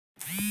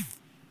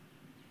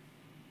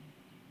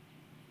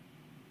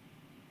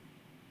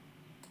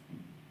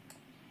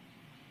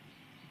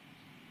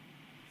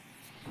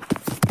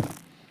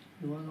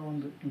ಇವಾಗ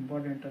ಒಂದು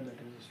important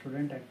that is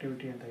student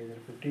activity ಅಂತ ಇದೆ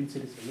 15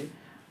 ಸೀರೀಸಲ್ಲಿ,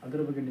 ಅದರ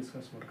ಬಗ್ಗೆ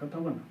ಡಿಸ್ಕಸ್ ಮಾಡ್ಕೊತ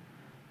ಹೋಗೋಣ.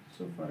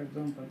 So for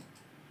example,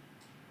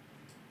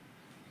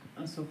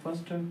 so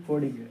first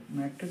coding,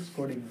 matrix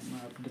coding,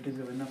 that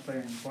is one of the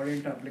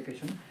important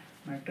application,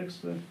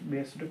 matrix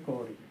based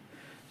coding.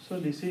 So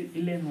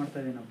ಇಲ್ಲಿ ಏನು ಮಾಡ್ತಾ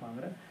ಇದ್ದೀನಪ್ಪ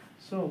ಅಂದರೆ,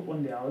 ಸೊ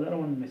ಒಂದು ಯಾವ್ದಾರ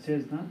ಒಂದು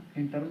ಮೆಸೇಜ್ನ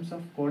in terms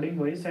of coding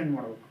wise send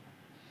ಮಾಡಬೇಕು.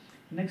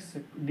 ನೆಕ್ಸ್ಟ್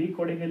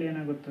ಡಿಕೋಡಿಂಗಲ್ಲಿ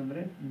ಏನಾಗುತ್ತೆ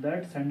ಅಂದರೆ,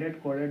 that ಸೆಂಡೆಡ್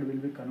coded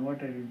will be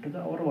converted in to the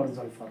hour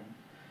original form.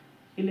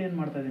 ಇಲ್ಲಿ ಏನು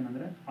ಮಾಡ್ತಾ ಇದ್ದೀನಿ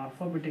ಅಂದರೆ,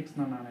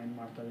 ಆಲ್ಫಾಬೆಟಿಕ್ಸ್ನ ನಾನು ಏನು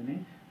ಮಾಡ್ತಾ ಇದ್ದೀನಿ,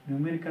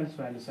 ನ್ಯೂಮೆರಿಕಲ್ಸ್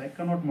ವ್ಯಾಲ್ಯೂಸ್ ಆಗಿ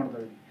ಕನ್ವರ್ಟ್ ಮಾಡ್ತಾ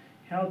ಇದ್ದೀನಿ.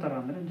 ಯಾವ ಥರ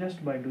ಅಂದರೆ,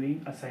 just by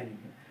doing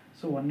assigning.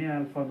 So 1ನೇ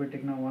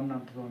ಆಲ್ಫಾಬೆಟಿಕ್ನ 1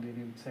 ಅಂತ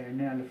ತೊಗೊಂಡಿದ್ದೀನಿ,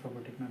 2ನೇ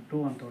ಆಲ್ಫಾಬೆಟಿಕ್ನ 2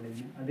 ಅಂತ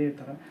ತೊಗೊಂಡಿದ್ದೀನಿ. ಅದೇ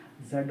ಥರ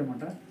ಝಡ್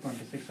ಮಟ್ಟ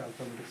 26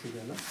 ಆಲ್ಫಾಬೆಟಿಕ್ಸ್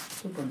ಇದೆಯಲ್ಲ,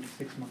 ಸೊ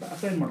 26 ಮಟ್ಟ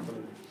ಅಸೈನ್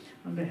ಮಾಡ್ಕೊಂಡಿದ್ದೀನಿ.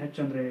 ಅಂದರೆ ಹೆಚ್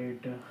ಅಂದರೆ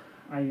 8,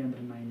 ಐ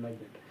ಅಂದರೆ 9, ಲೈಕ್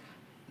ದಟ್.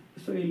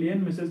 ಸೊ ಇಲ್ಲಿ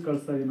ಏನು ಮೆಸೇಜ್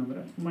ಕಳಿಸ್ತಾ ಇದ್ದೀನಿ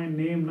ಅಂದರೆ, ಮೈ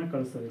ನೇಮ್ನ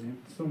ಕಳಿಸ್ತಾ ಇದ್ದೀನಿ.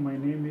 So my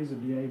name is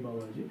DI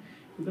Bavaji.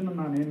 ಇದನ್ನು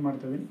ನಾನು ಏನು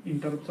ಮಾಡ್ತಾ ಇದ್ದೀನಿ, in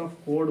terms of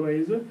code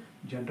wise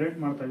generate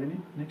ಮಾಡ್ತಾ ಇದ್ದೀನಿ.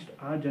 ನೆಕ್ಸ್ಟ್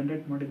ಆ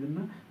ಜನ್ರೇಟ್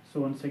ಮಾಡಿದ್ದನ್ನು so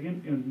once again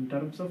in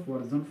terms of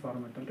original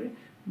ಫಾರ್ಮೆಟಲ್ಲಿ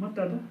ಮತ್ತು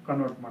ಅದು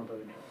ಕನ್ವರ್ಟ್ ಮಾಡ್ತಾ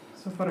ಇದ್ದೀನಿ.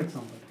 ಸೊ ಫಾರ್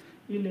ಎಕ್ಸಾಂಪಲ್,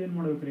 ಇಲ್ಲಿ ಏನು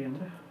ಮಾಡಬೇಕು ರೀ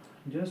ಅಂದರೆ,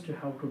 just you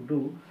have to do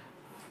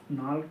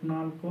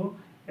 4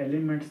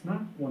 ಎಲಿಮೆಂಟ್ಸ್ನ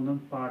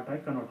ಒಂದೊಂದು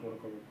ಪಾರ್ಟಾಗಿ ಕನ್ವರ್ಟ್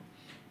ಮಾಡ್ಕೋಬೇಕು.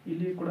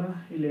 ಇಲ್ಲಿ ಕೂಡ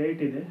ಇಲ್ಲಿ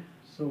 8 ಇದೆ.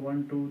 So 1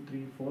 2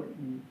 3 4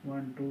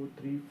 1 2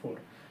 3 4.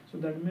 So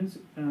that means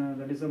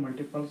that is a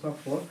multiples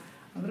of 4,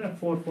 ಅಂದರೆ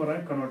 4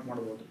 ಆಗಿ ಕನ್ವರ್ಟ್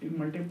ಮಾಡ್ಬೋದು. ಈಗ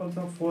ಮಲ್ಟಿಪಲ್ಸ್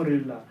ಆಫ್ 4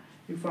 ಇಲ್ಲ.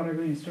 ಈಗ ಫಾರ್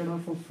ಎಕ್ಸಾಂಪಲ್, ಇನ್ಸ್ಟೆಡ್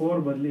ಆಫ್ 4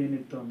 ಬದಲು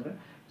ಏನಿತ್ತು ಅಂದರೆ,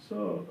 ಸೊ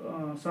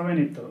 7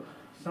 ಇತ್ತು.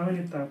 7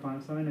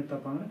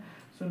 ಇತ್ತಪ್ಪ ಅಂದರೆ,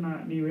 ಸೊ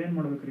ನೀವೇನು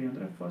ಮಾಡ್ಬೇಕು ರೀ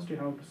ಅಂದರೆ, first you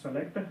have to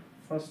select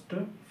first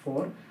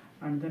 4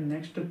 and then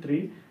next 3,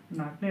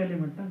 4ನೇ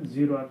ಎಲಿಮೆಂಟ್ನ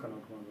 0 ಆಗಿ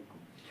ಕನ್ವರ್ಟ್ ಮಾಡಬೇಕು.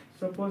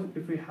 ಸಪೋಸ್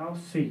ಇಫ್ ಯು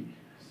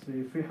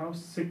ಹ್ಯಾವ್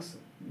 6,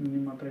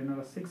 ನಿಮ್ಮ ಹತ್ರ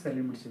ಏನಾರ 6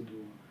 ಎಲಿಮೆಂಟ್ಸ್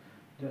ಇದ್ವು,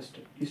 ಜಸ್ಟ್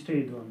ಇಷ್ಟೇ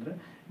ಇದ್ವು ಅಂದರೆ,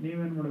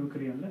 ನೀವೇನು ಮಾಡ್ಬೇಕು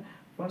ರೀ ಅಂದರೆ,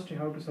 first you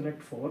have to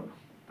select 4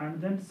 and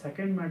then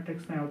second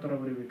ಮ್ಯಾಟ್ರಿಕ್ಸ್ನ ಯಾವ ಥರ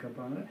ಬರೀಬೇಕಪ್ಪ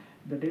ಅಂದರೆ,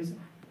 ದಟ್ ಈಸ್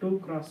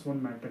 2x1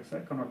 ಮ್ಯಾಟ್ರಿಕ್ಸ್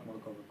ಆಗಿ ಕನ್ವರ್ಟ್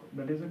ಮಾಡ್ಕೋಬೇಕು.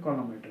 That is A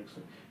column matrix.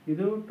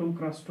 ಇದು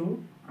 2x2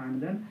 ಆ್ಯಂಡ್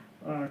ದೆನ್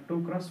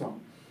 2x1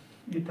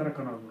 ಈ ಥರ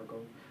ಕನ್ವರ್ಟ್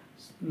ಮಾಡ್ಕೋಬೇಕು.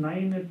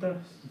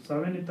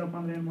 7 ಇತ್ತಪ್ಪ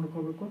ಅಂದರೆ ಏನು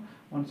ಮಾಡ್ಕೋಬೇಕು,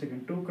 1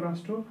 ಸೆಕೆಂಡ್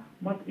 2x2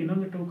 ಮತ್ತು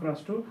ಇನ್ನೊಂದು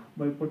 2x2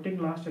 by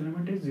putting last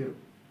element is 0.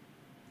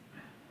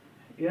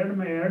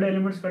 ಎರಡು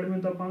ಎಲಿಮೆಂಟ್ಸ್ ಕಡಿಮೆ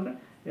ಇತ್ತಪ್ಪ ಅಂದರೆ,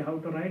 you have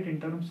to right in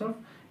terms of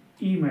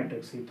ಈ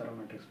ಮ್ಯಾಟ್ರಿಕ್ಸ್. ಈ ಥರ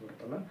ಮ್ಯಾಟ್ರಿಕ್ಸ್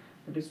ಬರುತ್ತಲ್ಲ,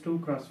 ದಟ್ ಈಸ್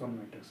 2x1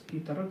 ಮ್ಯಾಟ್ರಿಕ್ಸ್. ಈ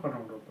ಥರ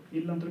ಕನ್ವರ್ಟ್ ಮಾಡಬೇಕು.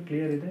 ಇಲ್ಲಂತೂ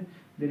ಕ್ಲಿಯರ್ ಇದೆ,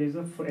 there is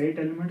 8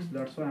 elements,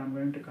 that's why I am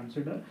going to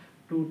consider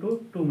 2 to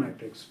 2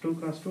 matrix,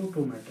 2x2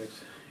 2 matrix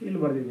ಇಲ್ಲಿ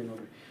ಬರೆದಿದ್ದೀನಿ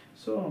ನೋಡಿರಿ.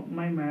 So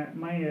my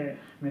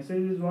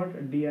message is what,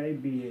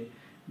 DIBA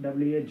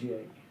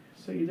WAGI.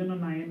 So ಇದನ್ನು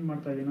ನಾನು ಏನು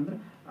ಮಾಡ್ತಾ ಇದ್ದೀನಿ ಅಂದರೆ,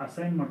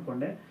 ಅಸೈನ್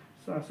ಮಾಡಿಕೊಂಡೆ.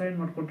 ಸೊ ಅಸೈನ್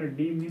ಮಾಡಿಕೊಂಡ್ರೆ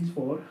D means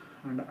 4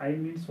 and I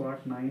means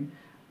what 9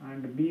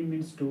 and B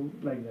means 2,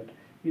 like that.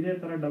 ಇದೇ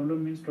ಥರ W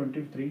ಮೀನ್ಸ್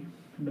 23,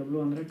 W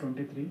ಅಂದರೆ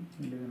 23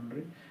 ಇಲ್ಲಿದೆ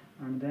ನೋಡಿರಿ.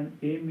 And then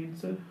A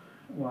means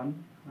 1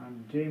 and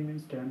J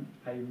means 10,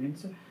 I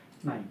means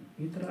 9.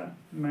 ಈ ಥರ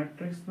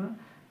ಮ್ಯಾಟ್ರಿಕ್ಸ್ನ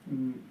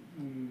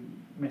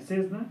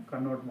ಮೆಸೇಜ್ನ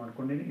ಕನ್ವರ್ಟ್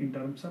ಮಾಡ್ಕೊಂಡಿದ್ದೀನಿ in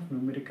terms of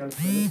numerical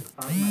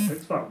R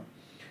matrix form.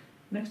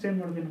 Next ಏನು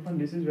ಮಾಡ್ತೀನಪ್ಪ,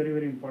 this is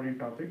very important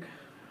topic,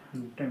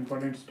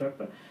 important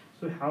step.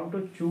 So have to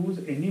choose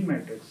any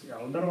matrix,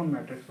 ಯಾವ್ದಾರ ಒಂದು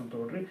matrix ಅಂತ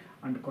ತೊಗೊಳ್ರಿ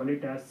and call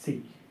it as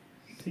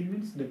C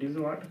means that is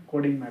what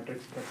coding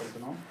matrix ಅಂತ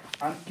ಕೊಡ್ತೀವಿ ನಾವು,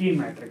 R key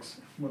matrix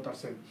both are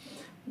same.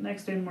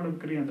 Next ಏನು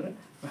ಮಾಡ್ಬೇಕು ರೀ ಅಂದರೆ,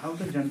 have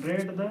to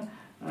generate the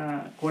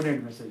coded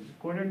message.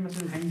 Coded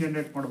message ಹೆಂಗೆ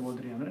ಜನ್ರೇಟ್ ಮಾಡ್ಬೋದು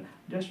ರೀ ಅಂದರೆ,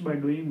 just by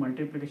doing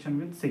multiplication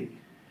with C.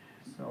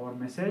 So our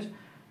message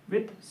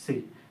with C.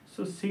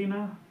 So ಸಿನ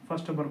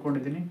first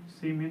ಬರ್ಕೊಂಡಿದ್ದೀನಿ.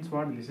 C means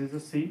what, this is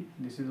a C,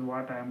 this is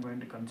what I am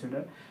going to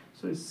consider.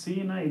 So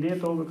ಸಿನ ಇದೇ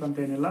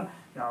ತೊಗೋಬೇಕಂತೇನಿಲ್ಲ,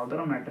 ಯಾವ್ದಾರ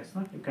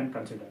ಮ್ಯಾಟ್ರಿಕ್ಸ್ನ you can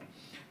consider.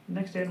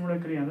 Next ಏನು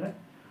ಮಾಡ್ಬೇಕ್ರಿ ಅಂದರೆ,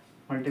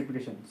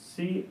 multiplication C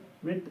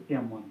with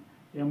M1.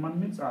 M1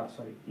 means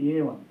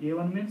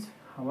A1 means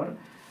our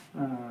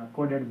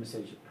coded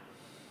message.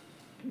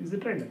 Is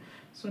it right?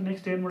 So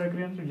next ಏನು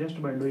ಮಾಡಕ್ರಿ ಅಂದರೆ, just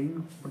by doing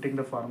putting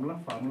the formula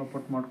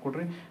ಪುಟ್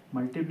ಮಾಡಿಕೊಡ್ರಿ.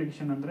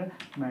 ಮಲ್ಟಿಪ್ಲಿಕೇಶನ್ ಅಂದರೆ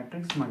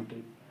matrix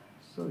multi.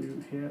 So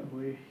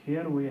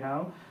here we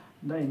have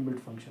the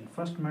inbuilt function,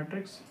 first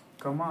matrix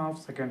ಕಮ of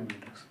second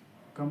matrix,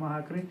 ಕಮ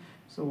ಹಾಕ್ರಿ.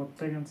 So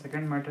ಒತ್ತಾಗಿ ಒಂದು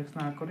second ಮ್ಯಾಟ್ರಿಕ್ಸ್ನ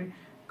ಹಾಕೋರಿ,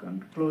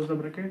 close the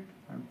bracket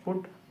and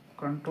put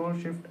Control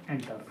Shift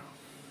Enter.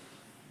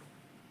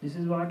 This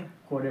is what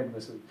coded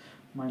message.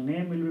 My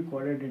name will be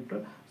coded into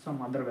some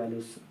other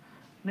values.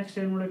 Next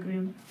ಏನು ಮಾಡಕ್ರಿ,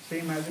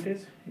 same as it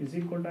is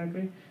equal to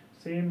ಹಾಕ್ರಿ,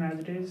 same as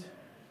it is,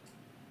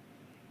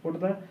 put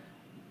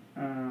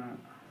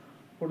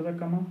the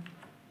comma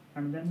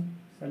and then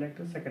select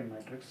the second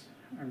matrix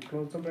and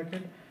close the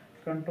bracket,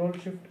 Control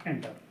Shift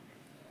Enter.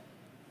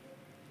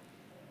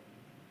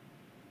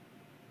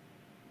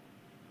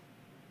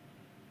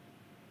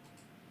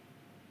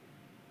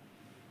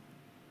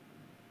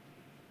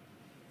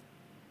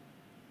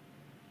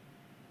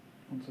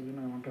 Once again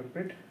I want to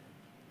repeat.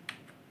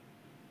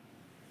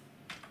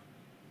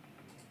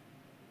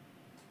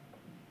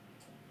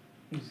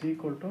 Is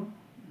equal to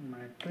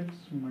matrix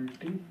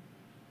multi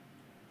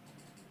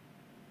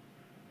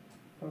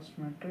first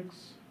matrix,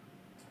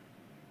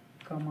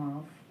 comma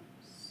of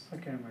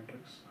second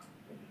matrix.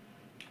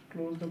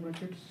 Close the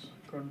brackets,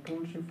 control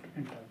shift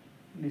enter.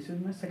 This is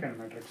my second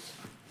matrix.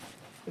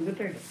 Is it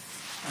right?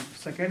 And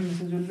second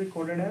message will be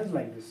coded as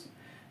like this.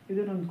 This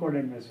is an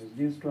coded message.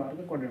 These two are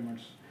the coded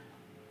messages.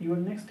 Even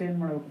next ಏನು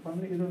ಮಾಡಬೇಕಪ್ಪ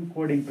ಅಂದರೆ ಇದೊಂದು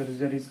coding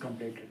procedure is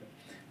completed.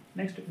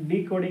 Next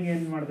decoding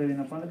ಏನು ಮಾಡ್ತಾ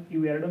ಇದೀನಪ್ಪ ಅಂದರೆ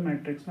ಇವೆರಡು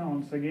ಮ್ಯಾಟ್ರಿಕ್ಸ್ನ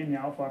once again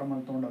ಯಾವ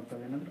ಫಾರ್ಮಲ್ಲಿ ತೊಗೊಂಡೋಗ್ತಾ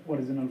ಇದೀನಿ ಅಂದರೆ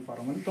ಒರಿಜಿನಲ್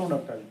ಫಾರ್ಮಲ್ಲಿ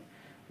ತೊಗೊಂಡೋಗ್ತಾ ಇದೀನಿ.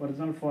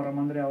 ಒರಿಜಿನಲ್ ಫಾರ್ಮ್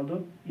ಅಂದರೆ ಯಾವುದು?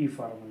 ಈ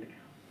ಫಾರ್ಮಲ್ಲಿ,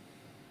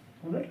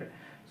 ಹೌದಲ್ರಿ?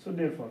 So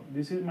there for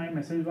this is my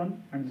message 1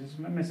 and this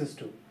is my message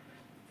 2.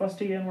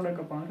 ಫಸ್ಟಿಗೆ ಏನು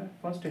ಮಾಡಬೇಕಪ್ಪ ಅಂದರೆ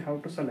first you have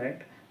to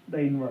select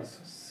the inverse.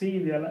 C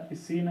ಇದೆಯಲ್ಲ, ಈ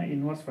ಸಿನ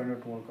ಇನ್ವರ್ಸ್ ಫೈಂಡ್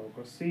ಔಟ್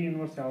ಮಾಡ್ಕೋಬೇಕು. ಸಿ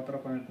ಇನ್ವರ್ಸ್ ಯಾವ ಥರ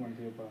ಫೈಂಡ್ ಔಟ್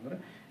ಮಾಡ್ತೀವಪ್ಪ ಅಂದರೆ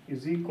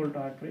is equal to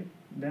ಹಾಕ್ರಿ,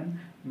 then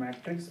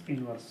matrix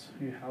inverse.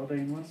 You have the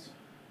inverse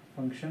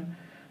function.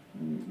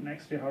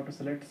 Next you have to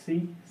select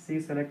C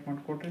select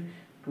ಮಾಡ್ಕೊಟ್ರಿ,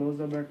 close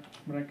the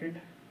bracket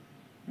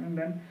and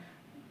then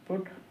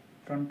put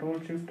control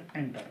shift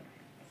enter.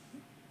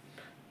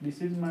 This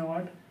is my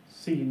what?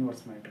 C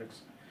inverse matrix.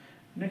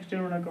 Next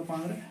ಏನು ಮಾಡಬೇಕಪ್ಪ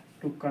ಅಂದರೆ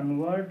to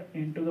convert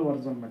into the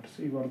original matrix.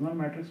 ಈ original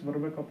matrix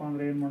ಬರಬೇಕಪ್ಪ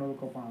ಅಂದರೆ ಏನು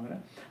ಮಾಡಬೇಕಪ್ಪ ಅಂದರೆ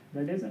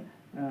that is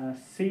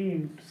C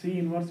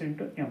inverse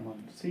into M1.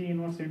 C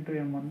inverse into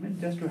M1 means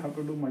just we have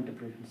to do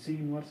multiplication. C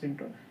inverse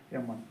into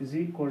M1 is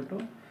equal to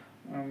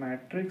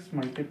matrix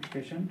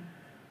multiplication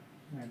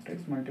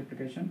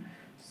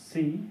C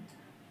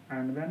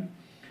and then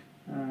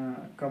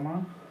comma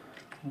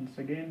once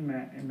again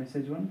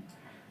message 1,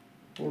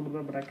 put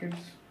the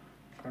brackets,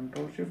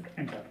 control shift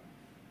enter.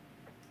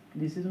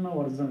 This is my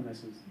original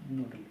message.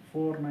 Notice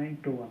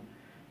 4921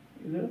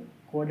 ಇದು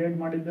coded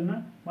ಮಾಡಿದ್ದನ್ನು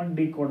ಮತ್ತು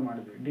decode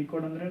ಮಾಡಿದ್ವಿ.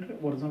 Decode ಅಂದರೆ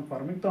original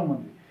ಫಾರ್ಮಿಗೆ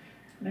ತೊಗೊಂಬಂದ್ವಿ.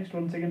 Next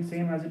once again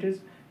same as it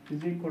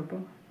is equal to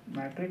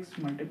matrix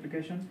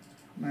multiplication.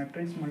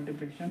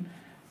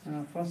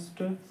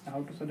 First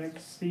have to select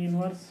C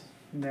inverse,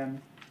 then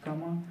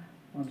ಕಮ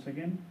once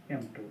again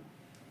M2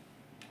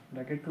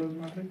 bracket close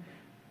ಮಾಡಿರಿ,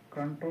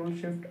 control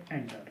shift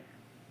enter.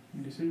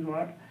 This is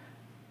what?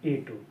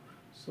 A2.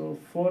 So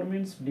 4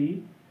 means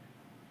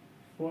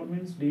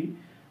D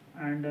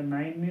and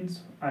 9 means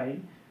I,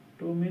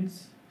 2 means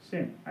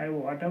same.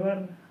 Whatever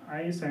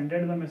I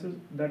sended the message,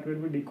 that will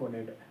be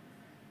decoded.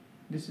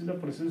 This is the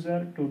procedure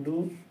to do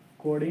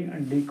coding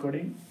and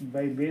decoding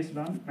based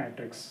on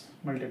matrix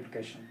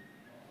multiplication.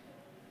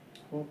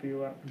 Hope you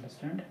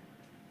understand.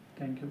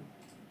 Thank you.